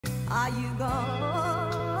Are you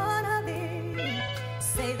gonna be?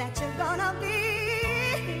 Say that you're gonna be.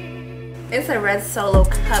 It's a red Solo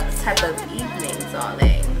cup type of evening,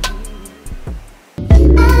 darling.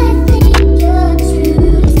 I think you're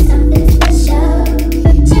truly something special.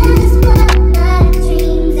 Just what my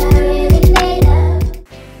dreams are really made of.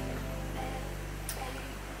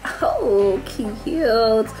 Oh,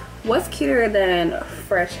 cute. What's cuter than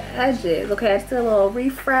fresh edges? Okay, I just did a little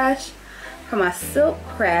refresh for my silk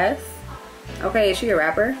press. Okay, is she a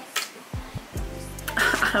rapper?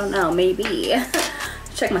 I don't know, maybe.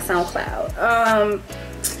 Check my SoundCloud.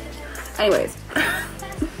 Anyways,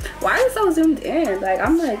 why is it so zoomed in? Like,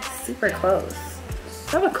 I'm like super close.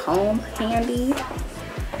 I have a comb handy,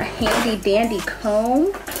 a handy dandy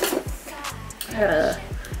comb. I got a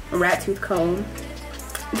rat tooth comb.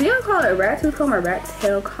 Do y'all call it a rat tooth comb or rat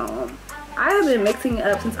tail comb? I have been mixing it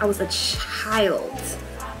up since I was a child.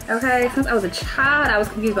 Okay, since I was a child, I was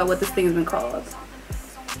confused about what this thing's been called.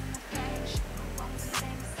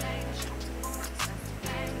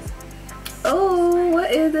 Oh,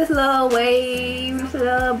 what is this little wave,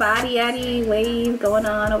 little body wave going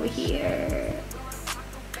on over here?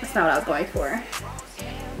 That's not what I was going for.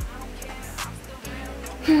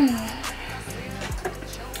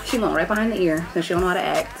 She went right behind the ear, so she don't know how to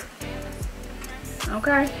act.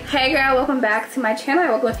 Okay. Hey girl, welcome back to my channel.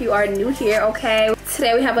 Welcome if you are new here, okay?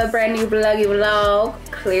 Today we have a brand new vlog,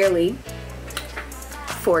 clearly.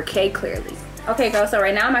 4K clearly. Okay girl, so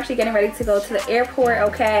right now I'm actually getting ready to go to the airport,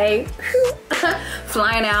 okay?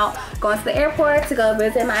 Flying out, going to the airport to go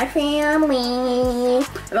visit my family. I'm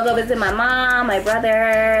gonna go visit my mom, my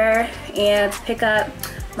brother, and pick up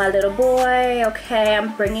my little boy, okay?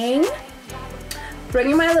 I'm bringing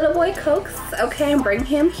my little boy Cokes, okay, and bring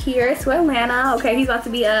him here to Atlanta, okay? He's about to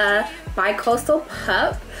be a bi-coastal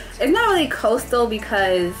pup. It's not really coastal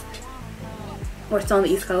because we're still on the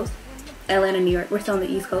East Coast. Atlanta, New York, we're still on the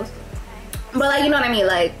East Coast. But like, you know what I mean,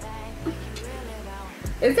 like,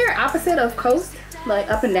 is there an opposite of coast? Like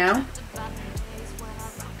up and down?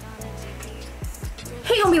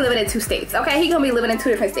 He gonna be living in 2 states, okay? He gonna be living in 2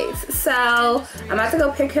 different states. So I'm about to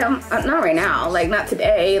go pick him up, not right now, like not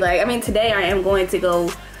today. Like, I mean, today I am going to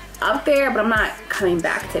go up there, but I'm not coming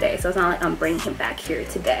back today. So it's not like I'm bringing him back here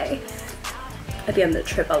today. At the end of the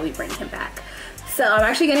trip, I'll be bringing him back. So I'm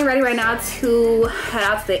actually getting ready right now to head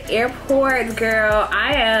out to the airport. Girl,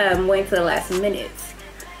 I am waiting to the last minute.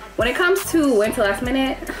 When it comes to waiting to the last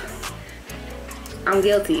minute, I'm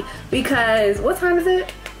guilty. Because, what time is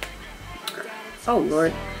it? Oh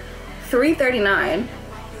Lord, 3:39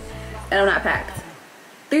 and I'm not packed.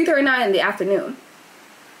 3:39 in the afternoon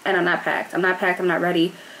and I'm not packed. I'm not packed, I'm not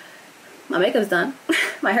ready. My makeup's done.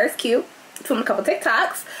 My hair's cute. Filmed a couple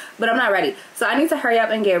TikToks, but I'm not ready. So I need to hurry up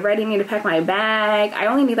and get ready. I need to pack my bag. I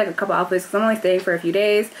only need like a couple outfits because I'm only staying for a few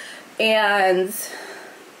days. And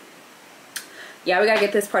yeah, we gotta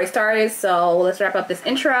get this party started. So let's wrap up this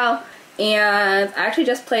intro. And I actually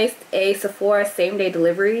just placed a Sephora same-day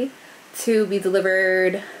delivery to be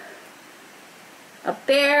delivered up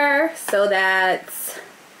there so that,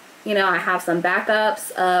 you know, I have some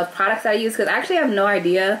backups of products that I use, because I actually have no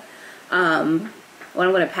idea what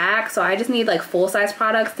I'm gonna pack. So I just need like full-size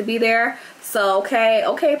products to be there. So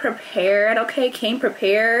okay, prepared. Okay, came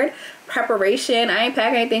prepared. Preparation. I ain't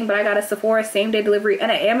packing anything, but I got a Sephora same-day delivery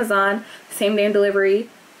and an Amazon same-day delivery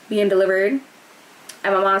being delivered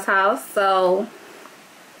at my mom's house. So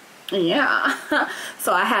yeah,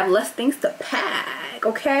 so I have less things to pack,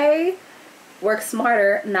 okay? Work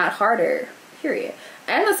smarter, not harder, period.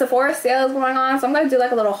 And the Sephora sale is going on, so I'm gonna do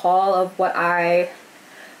like a little haul of what I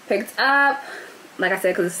picked up. Like I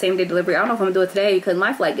said, because it's same day delivery. I don't know if I'm gonna do it today because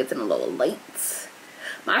my flight gets in a little late.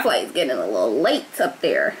 My flight's getting a little late up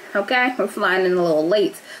there, okay? We're flying in a little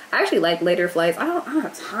late. I actually like later flights. I don't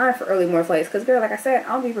have time for early morning flights because, girl, like I said,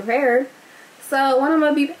 I'll be prepared. So when I'm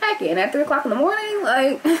gonna be packing at 3 o'clock in the morning,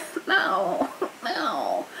 like, no.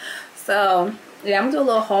 So yeah, I'm gonna do a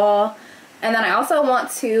little haul. And then I also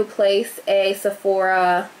want to place a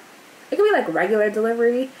Sephora, it could be like regular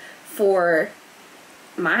delivery for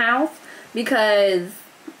my house because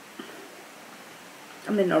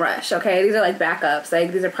I'm in no rush, okay? These are like backups,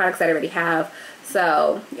 like these are products that I already have.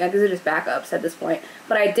 So yeah, these are just backups at this point.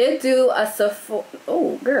 But I did do a Sephora,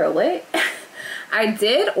 oh girl, what? I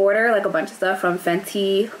did order like a bunch of stuff from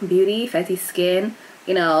Fenty Beauty, Fenty Skin,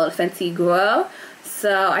 you know, Fenty Glow.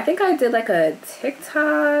 So I think I did like a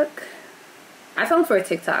TikTok. I filmed for a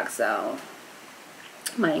TikTok, so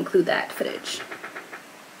I might include that footage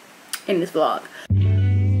in this vlog.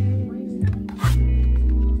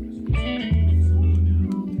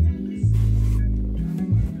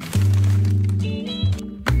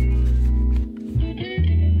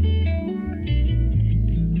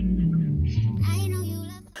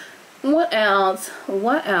 What else?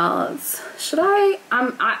 What else? Should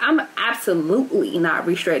I'm absolutely not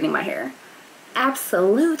restraightening my hair.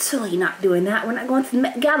 Absolutely not doing that. We're not going to the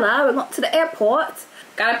Met Gala. We're going to the airport.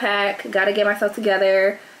 Gotta pack. Gotta get myself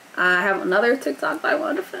together. I have another TikTok that I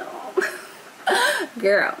wanted to film.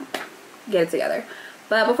 Girl, get it together.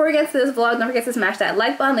 But before we get to this vlog, don't forget to smash that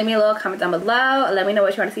like button. Leave me a little comment down below. Let me know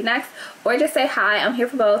what you want to see next. Or just say hi. I'm here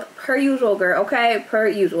for both. Per usual, girl. Okay? Per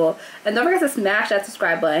usual. And don't forget to smash that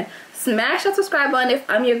subscribe button. Smash that subscribe button if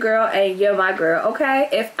I'm your girl and you're my girl. Okay?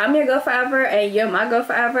 If I'm your girl forever and you're my girl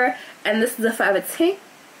forever, and this is a forever tink,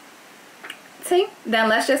 then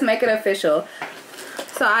let's just make it official.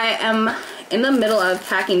 So I am in the middle of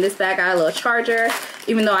packing this bag. I got a little charger.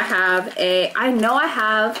 Even though I know I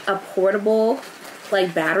have a portable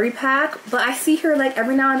like battery pack, but I see her like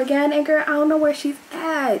every now and again, and girl, I don't know where she's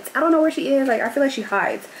at. I don't know where she is. Like, I feel like she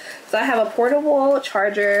hides. So I have a portable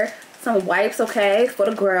charger, some wipes, okay, for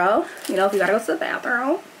the girl, you know, if you gotta go to the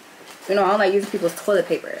bathroom. You know, I don't like using people's toilet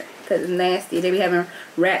paper because it's nasty. They be having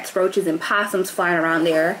rats, roaches, and possums flying around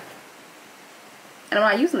there, and I'm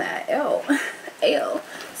not using that. Ew. Ew.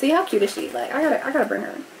 See how cute is she? Like, I gotta bring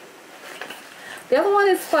her. The other one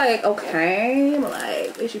is like, okay, but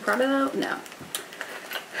like, is she proud of that? No.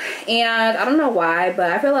 And I don't know why,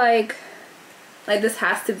 but I feel like this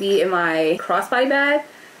has to be in my crossbody bag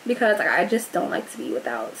because like I just don't like to be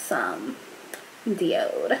without some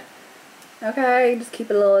deodorant. Okay, just keep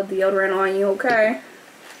a little deodorant on you, okay?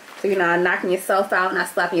 So you're not knocking yourself out, not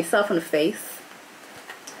slapping yourself in the face.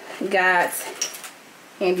 You got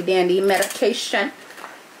handy dandy medication.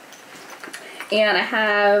 And I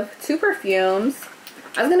have 2 perfumes.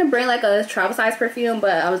 I was gonna bring like a travel size perfume,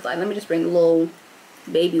 but I was like, let me just bring the little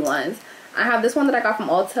baby ones. I have this one that I got from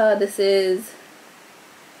Ulta. This is,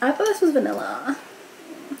 I thought this was vanilla.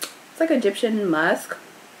 It's like Egyptian musk,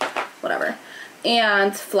 whatever.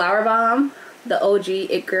 And Flower Bomb, the OG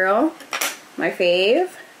It Girl, my fave.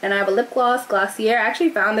 And I have a lip gloss, Glossier. I actually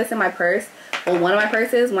found this in my purse, well, one of my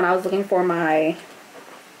purses, when I was looking for my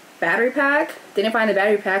battery pack. Didn't find the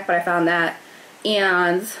battery pack, but I found that.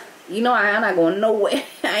 And you know, I'm not going nowhere.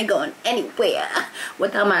 I ain't going anywhere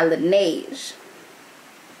without my Laneige.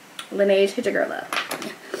 Laneige, hit your girl up.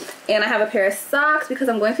 And I have a pair of socks because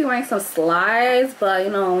I'm going to be wearing some slides, but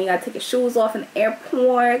you know, you gotta take your shoes off in the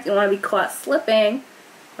airport. You don't want to be caught slipping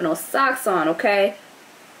with no socks on, okay?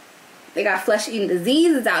 They got flesh-eating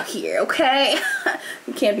diseases out here, okay?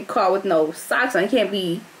 You can't be caught with no socks on. You can't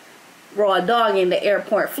be raw dogging the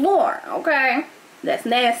airport floor, okay? That's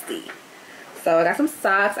nasty. So I got some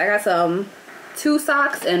socks. I got some To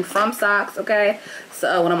socks and From socks, okay?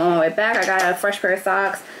 So when I'm on my way back, I got a fresh pair of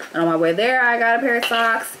socks. And on my way there, I got a pair of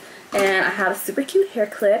socks. And I have a super cute hair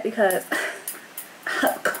clip because,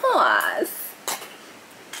 of course.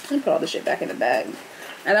 Let me put all this shit back in the bag.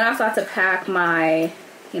 And then I also have to pack my,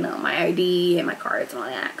 you know, my ID and my cards and all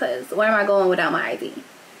that. Because where am I going without my ID?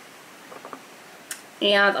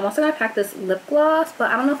 And I'm also going to pack this lip gloss, but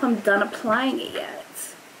I don't know if I'm done applying it yet.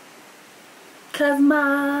 Because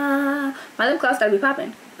my lip gloss got to be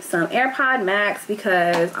popping. Some AirPod Max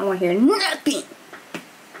because I want to hear nothing.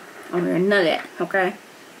 I want to hear none of that, okay?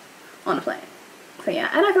 On the plane. So yeah,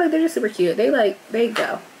 and I feel like they're just super cute. They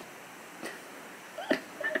go.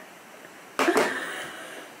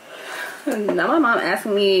 Now my mom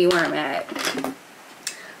asking me where I'm at.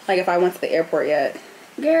 Like if I went to the airport yet.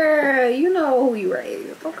 Girl, you know who you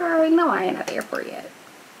raised, okay? No, I ain't at the airport yet.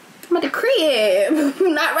 I'm at the crib.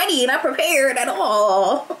 Not ready, not prepared at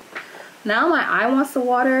all. Now my eye wants to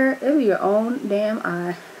water. It'll be your own damn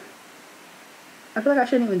eye. I feel like I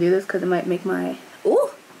shouldn't even do this because it might make my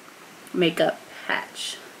makeup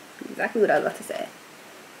patch. Exactly what I was about to say.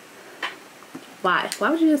 Why? Why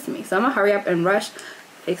would you do this to me? So I'm gonna hurry up and rush,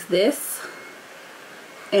 fix this,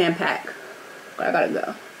 and pack. But I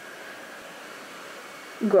gotta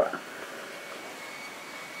go. Girl.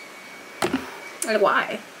 Like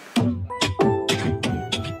why?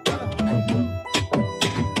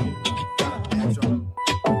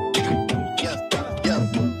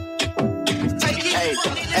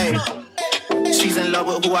 Hey, she's in love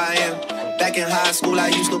with who I am. Back in high school, I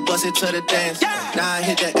used to bust it to the dance. Now I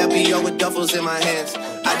hit the FBO with duffels in my hands.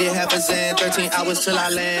 I did half a Zan, 13 hours till I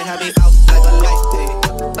land. Had me out like a light, ay,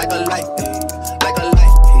 like a light, ay, like a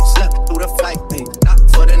light. Ay. Slept through the flight, ay, not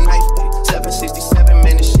for the night. Ay. 767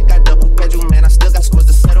 minutes, shit got double bedroom, man. I still got scores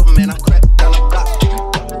to settle, man. I crept down the block,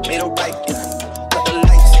 made a right, yeah. Cut the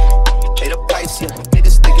lights, pay the price, yeah.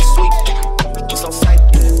 Niggas think it's sweet, it's on sight,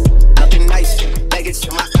 yeah. Nothing nice, yeah. Leggings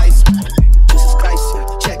in my ice, Jesus Christ,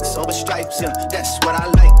 yeah. Checks over stripes, yeah. That's what I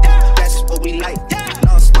like, yeah. That's what we like.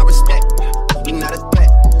 Lost my respect, we not a threat.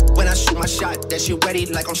 When I shoot my shot, that that shit ready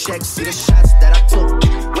like I'm Shaq. See the shots that I took.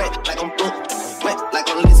 Wet like I'm booked. Wet like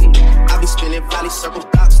I'm Lizzie. I be spinning valley circle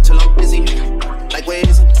blocks till I'm busy. Like where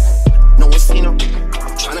is he? No one seen him.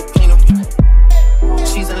 I'm tryna clean him.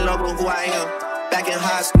 She's in love with who I am. Back in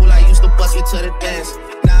high school, I used to bust it to the dance.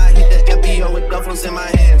 Now I hit the FBO with duffels in my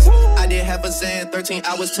hands. I did half a Zan, 13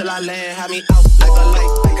 hours till I land. Had me out like a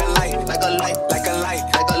light, like a light, like a light, like a light,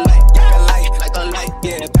 like a light, like a light, like a light.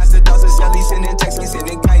 Yeah, pass the doses, Sally sending texts, me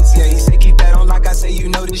sending kites. Yeah, he say keep that on like I say, you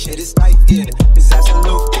know this shit is tight. Yeah, it's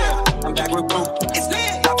absolute. Yeah, I'm back with Boo. It's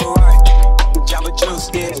lit. Not Ferrari, Java Juice.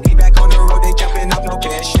 Yeah, we back on the road, they jumping up, no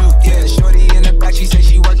parachute. Yeah, shorty in the back, she say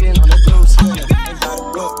she working on the blues. Yeah, ain't got a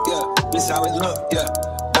book. Yeah, this how it look. Yeah.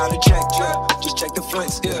 Check, just check the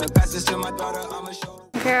flints, yeah. Pass this to my daughter, I'ma show.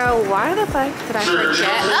 Girl, why the fuck did I forget?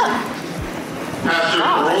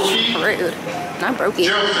 Oh, rude. Not brokey.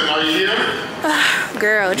 Joseph, are you here?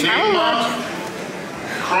 Girl, travel much.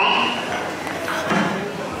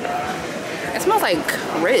 It smells like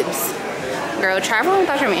ribs. Girl, traveling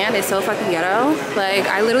without your man is so fucking ghetto. Like,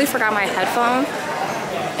 I literally forgot my headphone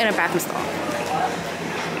in a bathroom stall.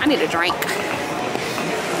 I need a drink.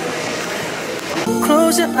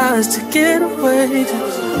 Close your eyes to get away.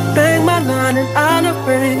 Just bang my line and I'll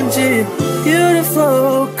arrange it.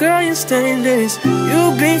 Beautiful, girl, you're stainless.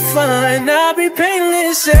 You'll be fine, I'll be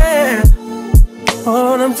painless, yeah.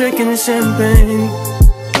 All I'm drinking is champagne.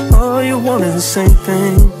 All you want is the same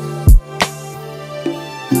thing.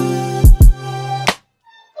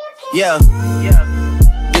 Yeah.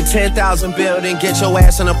 The 10,000 building, get your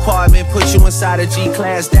ass an apartment, put you inside a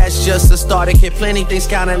G-class, that's just a starter kit. Plenty things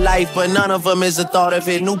count in life, but none of them is the thought of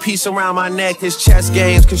it. New piece around my neck, his chess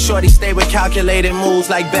games, cause shorty stay with calculated moves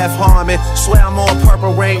like Beth Harmon. Swear I'm more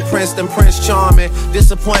Purple Rain Prince than Prince Charming.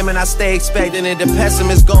 Disappointment I stay expecting it. The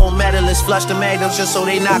pessimist, gold medalist, flush the magnums just so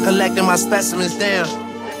they not collecting my specimens, damn.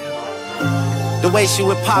 The way she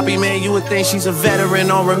with Poppy, man, you would think she's a veteran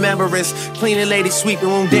on remembrance. Cleaning lady, sweeping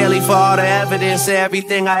room daily for all the evidence of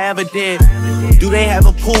everything I ever did. Do they have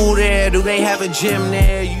a pool there? Do they have a gym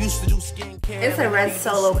there? You used to do skincare. It's a red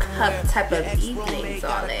Solo cup type of evening,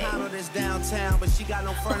 darling.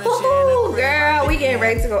 Ooh, girl, we getting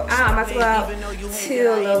ready to go out. I'm about to go out to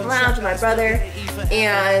a little lounge with my brother.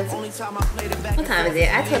 And what time is it?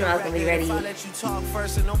 I told him I was gonna be ready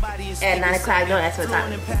at 9 o'clock. Don't ask me what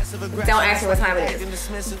time. Don't ask me what time it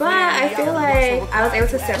is. But I feel like I was able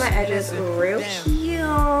to set my edges real cute.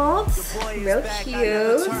 Real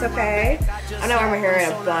cute. Okay. I know I'm here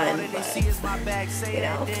in a bun, but you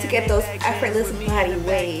know, to get those effortless body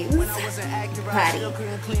waves. Body.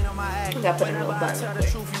 I gotta put in a little bun real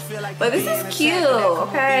quick. But this is cute,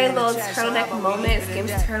 okay? Little turtleneck moment,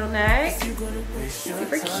 Skims turtleneck.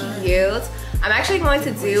 Super cute. I'm actually going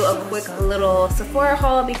to do a quick little Sephora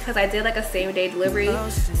haul because I did like a same day delivery.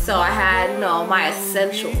 So I had, you know, my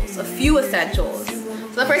essentials, a few essentials.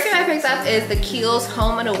 So the first thing I picked up is the Kiehl's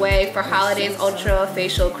Home and Away for Holidays Ultra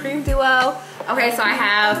Facial Cream Duo. Okay, so I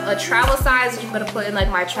have a travel size, which I'm gonna put in like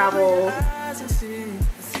my travel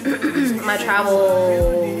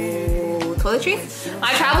toiletries.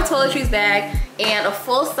 My travel toiletries bag, and a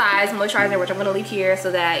full size moisturizer, which I'm gonna leave here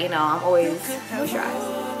so that, you know, I'm always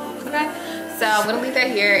moisturized. Okay, so I'm gonna leave that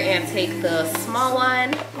here and take the small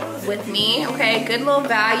one with me. Okay, good little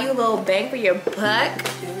value, little bang for your buck.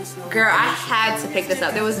 Girl, I had to pick this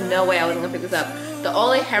up. There was no way I wasn't gonna pick this up. The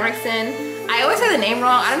Ole Henriksen. I always say the name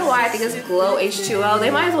wrong. I don't know why I think it's Glow H2O. They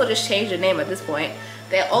might as well just change the name at this point.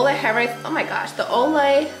 The Ole Henriksen. Oh my gosh, the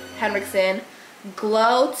Ole Henriksen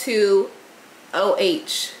Glow to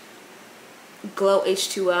OH. Glow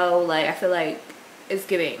H2O. Like, I feel like it's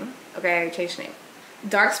giving. Okay, I changed the name.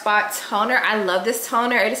 Dark Spot Toner. I love this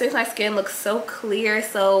toner. It just makes my skin look so clear.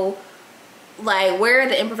 So, like, where are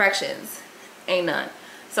the imperfections? Ain't none.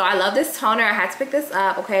 So I love this toner. I had to pick this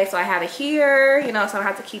up. Okay, so I have it here, you know, so I don't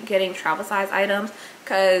have to keep getting travel size items.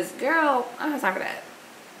 Cause girl, I don't have time for that.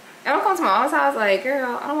 I don't come to my mom's house like,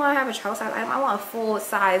 girl, I don't want to have a travel size item. I want a full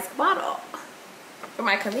size bottle for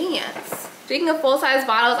my convenience. Speaking of full size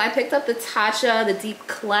bottles, I picked up the Tatcha, the Deep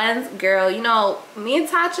Cleanse. Girl, you know, me and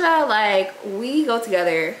Tatcha, like, we go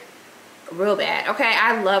together real bad. Okay,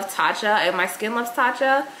 I love Tatcha and my skin loves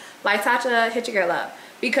Tatcha. Like, Tatcha, hit your girl up.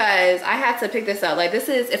 Because I had to pick this up. Like, this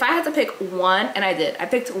is, if I had to pick one, and I did. I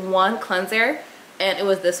picked one cleanser, and it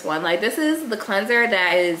was this one. Like, this is the cleanser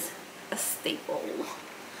that is a staple.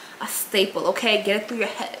 A staple, okay? Get it through your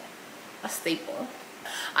head. A staple.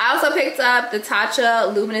 I also picked up the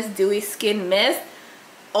Tatcha Luminous Dewy Skin Mist.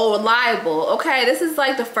 Oh, reliable. Okay, this is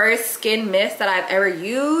like the first skin mist that I've ever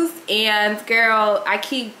used. And, girl, I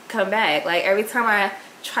keep coming back. Like, every time I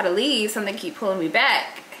try to leave, something keep pulling me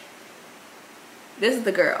back. this is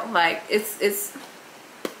the girl. Like it's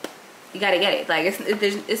you gotta get it. Like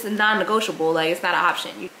it's non-negotiable. Like it's not an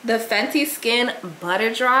option. The Fenty Skin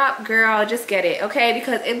Butter Drop, girl, just get it, okay?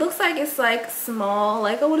 Because it looks like it's like small.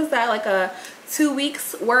 Like, oh, what is that? Like a 2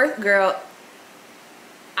 weeks worth, girl.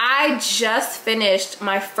 I just finished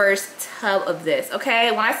my first tub of this,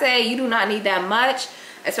 okay? When I say you do not need that much,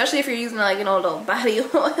 especially if you're using like, you know, a little body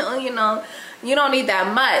oil, you know, you don't need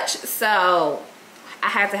that much. So I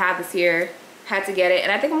had to have this here, had to get it.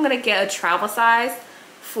 And I think I'm gonna get a travel size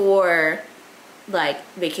for like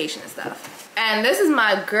vacation and stuff. And this is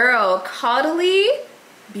my girl Caudalie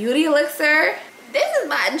Beauty Elixir. This is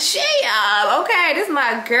my jam, okay? This is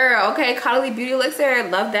my girl, okay? Caudalie Beauty Elixir,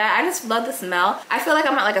 love that. I just love the smell. I feel like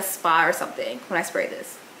I'm at like a spa or something when I spray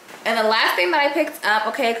this. And the last thing that I picked up,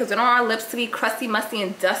 okay, because we don't want our lips to be crusty, musty,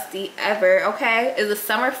 and dusty ever, okay, is the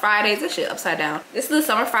Summer Fridays. This shit upside down. This is the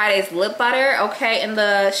Summer Fridays lip butter, okay, in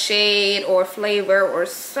the shade or flavor or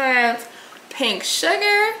scent Pink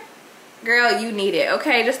Sugar. Girl, you need it,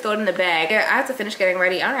 okay? Just throw it in the bag. I have to finish getting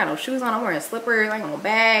ready. I don't got no shoes on. I'm wearing slippers. I ain't got no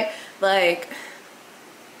bag. Like,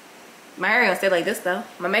 my hair gonna stay like this though.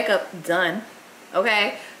 My makeup done,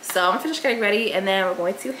 okay? So I'm gonna finish getting ready and then we're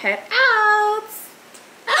going to head out.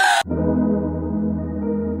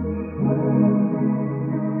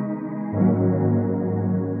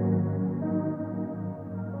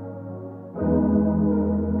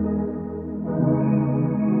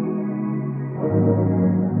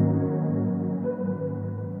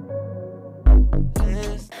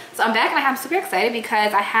 So I'm back and I'm super excited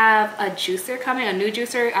because I have a juicer coming, a new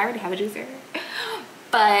juicer. I already have a juicer,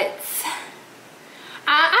 but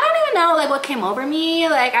I don't even know like what came over me.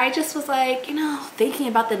 Like I just was like, you know, thinking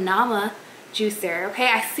about the Nama juicer, okay?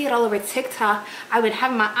 I see it all over TikTok. I've been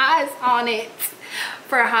having my eyes on it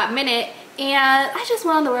for a hot minute and I just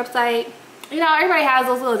went on the website. You know, everybody has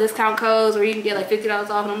those little discount codes where you can get like $50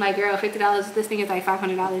 off and I'm like, girl, $50, this thing is like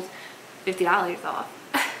 $500, $50 off.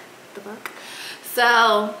 The fuck?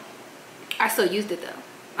 So I still used it though.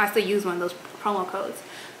 I still use one of those promo codes.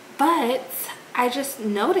 But I just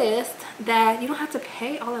noticed that you don't have to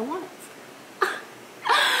pay all at once.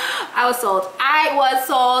 I was sold. I was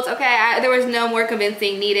sold, okay? There was no more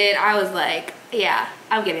convincing needed. I was like, yeah,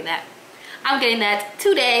 I'm getting that. I'm getting that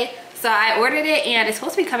today. So I ordered it and it's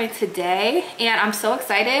supposed to be coming today. And I'm so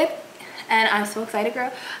excited. And I'm so excited, girl.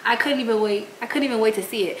 I couldn't even wait. I couldn't even wait to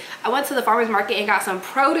see it. I went to the farmer's market and got some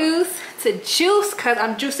produce to juice because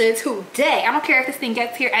I'm juicing today. I don't care if this thing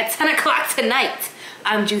gets here at 10 o'clock tonight.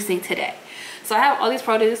 I'm juicing today. So I have all these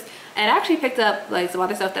produce and I actually picked up like some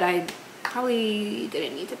other stuff that I probably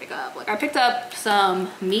didn't need to pick up. Like I picked up some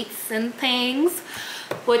meats and things,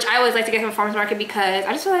 which I always like to get from the farmer's market because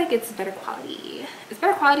I just feel like it's better quality. It's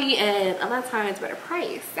better quality and a lot of times better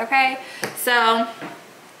price, okay? So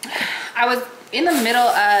I was in the middle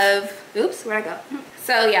of, oops, where'd I go?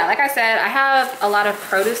 So yeah, like I said, I have a lot of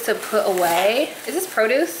produce to put away. Is this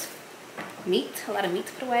produce? Meat, a lot of meat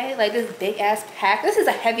to put away. Like this big ass pack. This is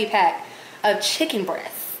a heavy pack of chicken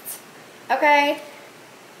breasts, okay?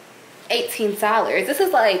 $18. This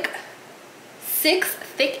is like 6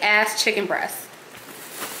 thick ass chicken breasts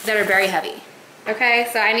that are very heavy, okay?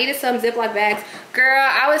 So I needed some Ziploc bags. Girl,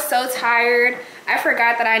 I was so tired. I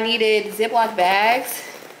forgot that I needed Ziploc bags.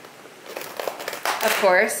 Of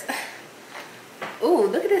course. Ooh,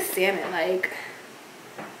 look at this salmon. Like,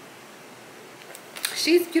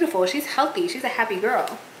 she's beautiful. She's healthy. She's a happy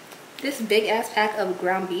girl. This big ass pack of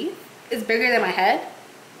ground beef is bigger than my head.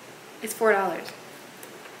 It's $4.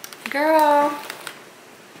 Girl,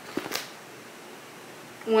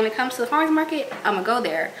 when it comes to the farmer's market, I'm gonna go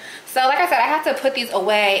there. So like I said, I have to put these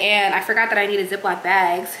away and I forgot that I needed Ziploc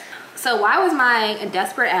bags. So why was my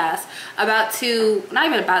desperate ass about to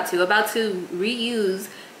reuse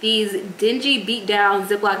these dingy beat down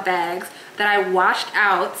Ziploc bags that I washed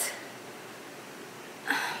out?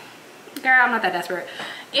 Girl, I'm not that desperate.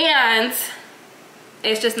 And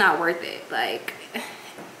it's just not worth it. Like,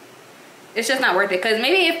 it's just not worth it. Because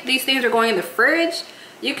maybe if these things are going in the fridge,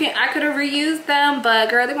 I could have reused them, but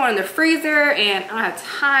girl, they're going in the freezer and I don't have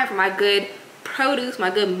time for my good produce, my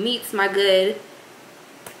good meats, my good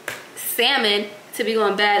salmon to be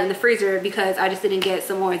going bad in the freezer because I just didn't get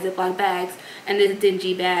some more Ziploc bags and this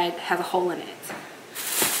dingy bag has a hole in it.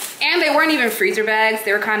 And they weren't even freezer bags.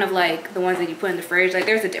 They were kind of like the ones that you put in the fridge. Like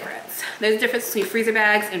there's a difference. There's a difference between freezer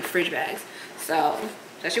bags and fridge bags. So,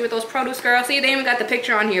 especially with those produce, girl. See, they even got the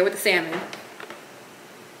picture on here with the salmon.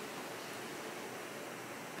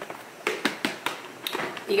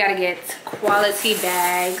 You gotta get quality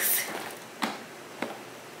bags,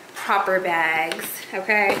 proper bags,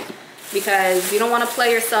 okay? Because you don't want to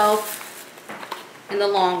play yourself in the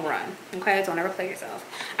long run. Okay, don't ever play yourself.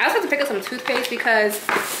 I also have to pick up some toothpaste because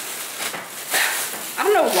I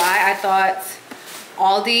don't know why I thought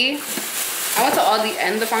Aldi. I went to Aldi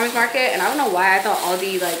and the farmer's market, and I don't know why I thought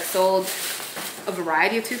Aldi like sold a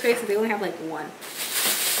variety of toothpaste. They only have like one.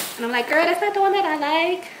 And I'm like, girl, that's not the one that I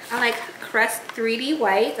like. I like Crest 3D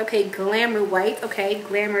White. Okay, Glamour White. Okay,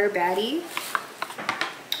 Glamour Baddie.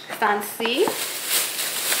 Fancy.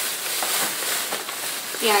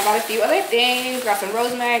 Yeah, I got a few other things. Got some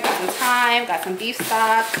rosemary, got some thyme, got some beef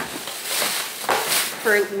stock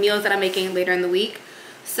for meals that I'm making later in the week.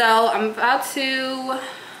 So I'm about to,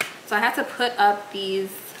 so I had to put up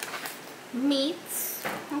these meats,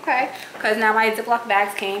 okay, because now my Ziploc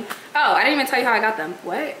bags came. Oh, I didn't even tell you how I got them.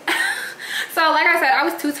 What? So like I said, I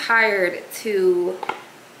was too tired to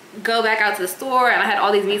go back out to the store, and I had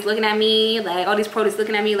all these meats looking at me, like all these produce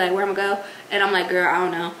looking at me like, where I'm gonna go? And I'm like, girl, I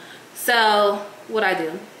don't know. So what I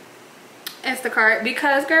do? Instacart,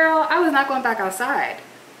 because girl, I was not going back outside.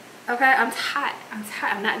 Okay, I'm tired.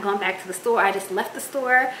 I'm not going back to the store. I just left the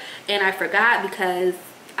store and I forgot because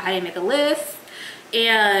I didn't make a list,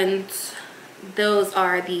 and those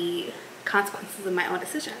are the consequences of my own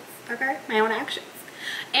decisions, okay, my own actions.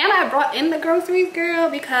 And I brought in the groceries, girl,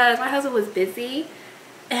 because my husband was busy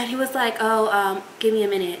and he was like, oh, give me a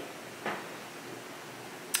minute.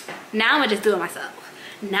 Now I'm gonna just do it myself.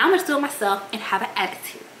 Now I'm gonna just do it myself and have an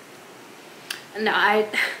attitude. No,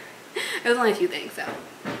 it was only a few things, so.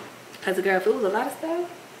 Because, girl, if it was a lot of stuff,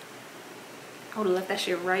 I would have left that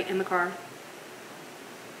shit right in the car.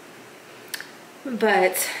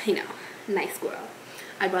 But, you know, nice girl.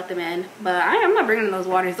 I brought them in. But I'm not bringing in those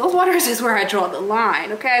waters. Those waters is where I draw the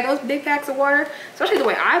line, okay? Those big packs of water, especially the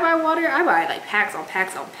way I buy water, I buy like packs on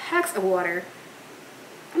packs on packs of water.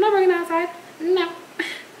 I'm not bringing it outside. No.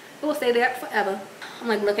 It will stay there forever. I'm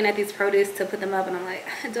like looking at these produce to put them up, and I'm like,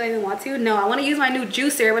 do I even want to? No, I want to use my new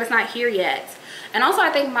juicer, but it's not here yet. And also, I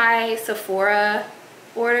think my Sephora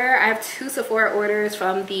order, I have 2 Sephora orders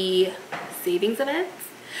from the savings events,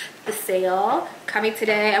 the sale coming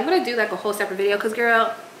today. I'm gonna do like a whole separate video because,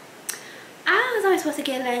 girl, I was only supposed to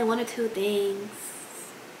get like 1 or 2 things.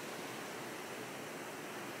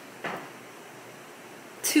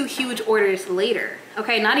 2 huge orders later,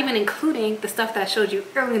 okay, not even including the stuff that I showed you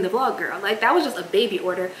earlier in the vlog, girl. Like, that was just a baby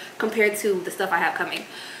order compared to the stuff I have coming.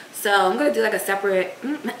 So I'm gonna do like a separate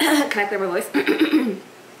can I clear my voice?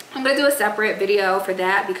 I'm gonna do a separate video for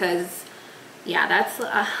that because, yeah, that's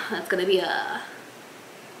gonna be a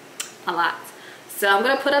lot. So I'm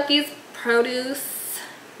gonna put up these produce,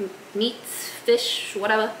 meats, fish,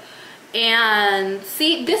 whatever, and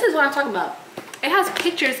see, this is what I'm talking about. It has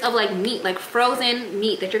pictures of like meat, like frozen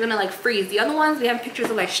meat that you're gonna like freeze. The other ones, they have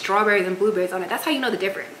pictures of like strawberries and blueberries on it. That's how you know the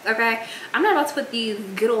difference, okay? I'm not about to put these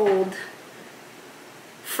good old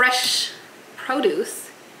fresh produce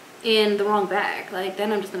in the wrong bag. Like,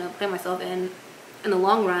 then I'm just gonna play myself in the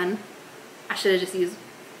long run. I should have just used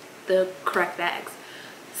the correct bags.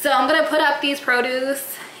 So I'm gonna put up these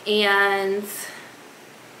produce, and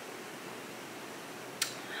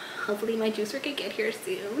hopefully my juicer can get here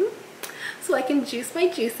soon so I can juice my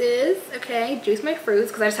juices, okay, juice my fruits,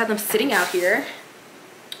 because I just have them sitting out here.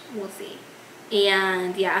 We'll see.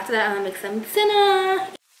 And yeah, after that I'm gonna make some dinner.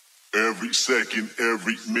 Every second,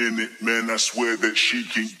 every minute, man, I swear that she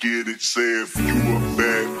can get it. Say if you a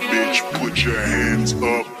bad bitch, put your hands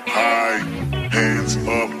up high. Hands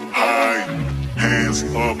up high. Hands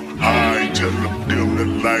up high. Tell them dim the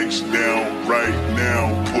lights down right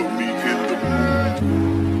now. Put me in the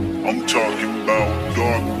mood. I'm talking about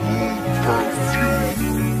dark room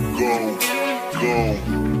perfume. Go, go.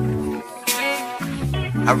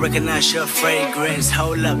 I recognize your fragrance.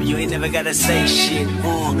 Hold up, you ain't never gotta say shit.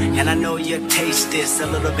 And I know you taste this a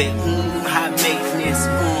little bit. High maintenance.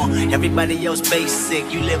 Everybody else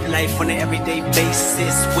basic. You live life on an everyday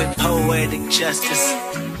basis with poetic justice.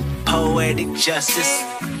 Poetic justice.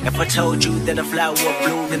 If I told you that a flower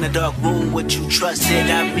bloomed in a dark room, would you trust it?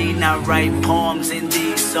 I mean, I write poems in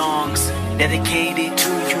these songs dedicated to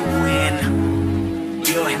you, and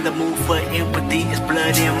you're in the mood for empathy. It's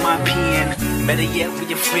blood in my pen. Better yet, with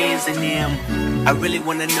your friends and them. I really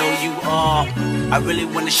wanna know you all. I really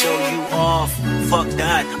wanna show you off. Fuck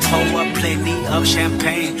that. Pour up plenty of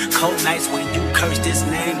champagne. Cold nights when you curse this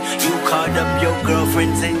name. You called up your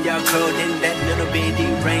girlfriends and y'all curled in that little bitty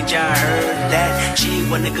range. I heard that she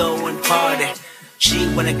wanna go and party. She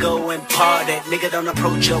wanna go and party. Nigga, don't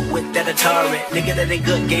approach her with that Atari. Nigga, that ain't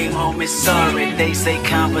good game, homie. Sorry. They say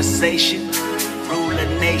conversation rule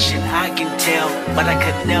a nation, I can tell, but I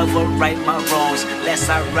could never right my wrongs unless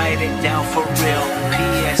I write it down for real.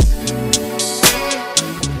 P.S.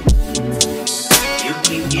 You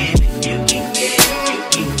can get it, you can get it.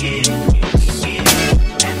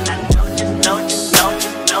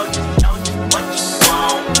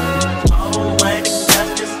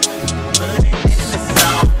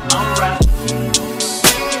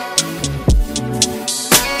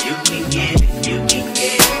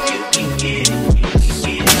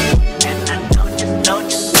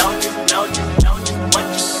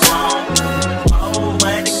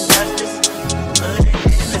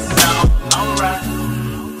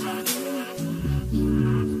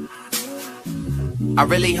 I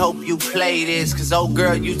really hope you play this, cause oh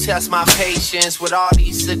girl, you test my patience with all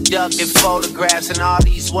these seductive photographs and all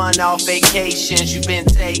these one-off vacations you've been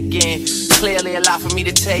taking. Clearly a lot for me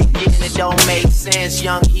to take in, it don't make sense.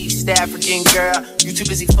 Young East African girl, you too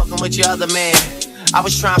busy fucking with your other man. I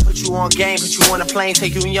was trying to put you on game, put you on a plane,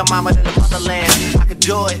 take you and your mama to the motherland. I could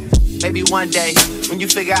do it, maybe one day, when you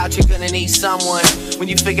figure out you're gonna need someone. When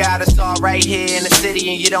you figure out it's all right here in the city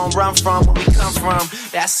and you don't run from where we come from.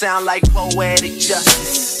 That sound like poetic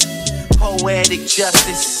justice, poetic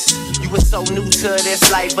justice. You were so new to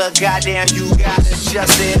this life, but goddamn you got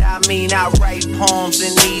adjusted. I mean, I write poems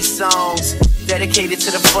in these songs dedicated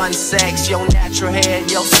to the fun sex, your natural hair,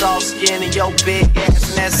 your soft skin, and your big ass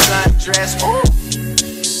in that sundress. Ooh.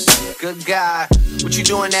 Good God, what you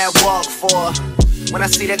doing that walk for? When I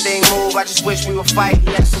see that thing move, I just wish we would fight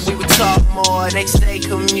less and we would talk more. They say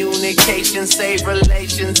communication save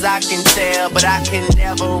relations, I can tell, but I can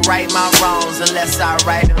never right my wrongs unless I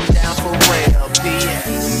write them down for real.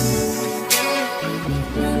 P.S.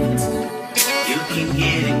 You can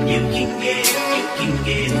get it, you can get it, you can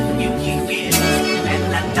get it, you can get it.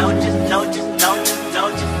 And I know just what you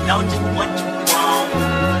want.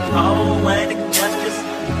 Oh, what a justice,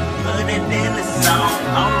 put it in the song,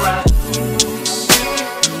 alright.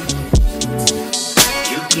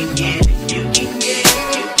 You can get it, you can get it,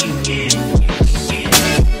 you can get it, you can get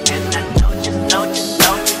it. And I know just what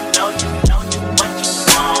you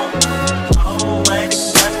want. Oh, what a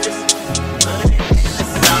justice, put it in the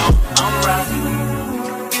song, alright.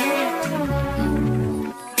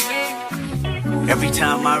 Every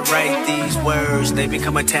time I write these words, they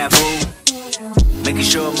become a taboo. Making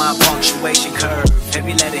sure my punctuation curve,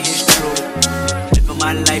 every letter is true. Living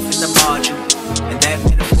my life in the margin, and that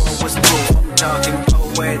metaphor was proof. I'm talking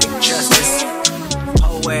poetic justice,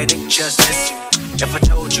 poetic justice. If I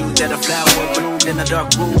told you that a flower bloomed in a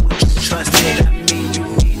dark room, would you trust it? I mean, you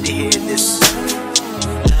need to hear this.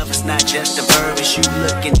 Love is not just a verb, it's you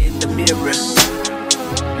looking in the mirror.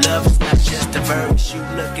 Love is not just a verb, it's you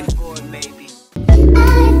looking for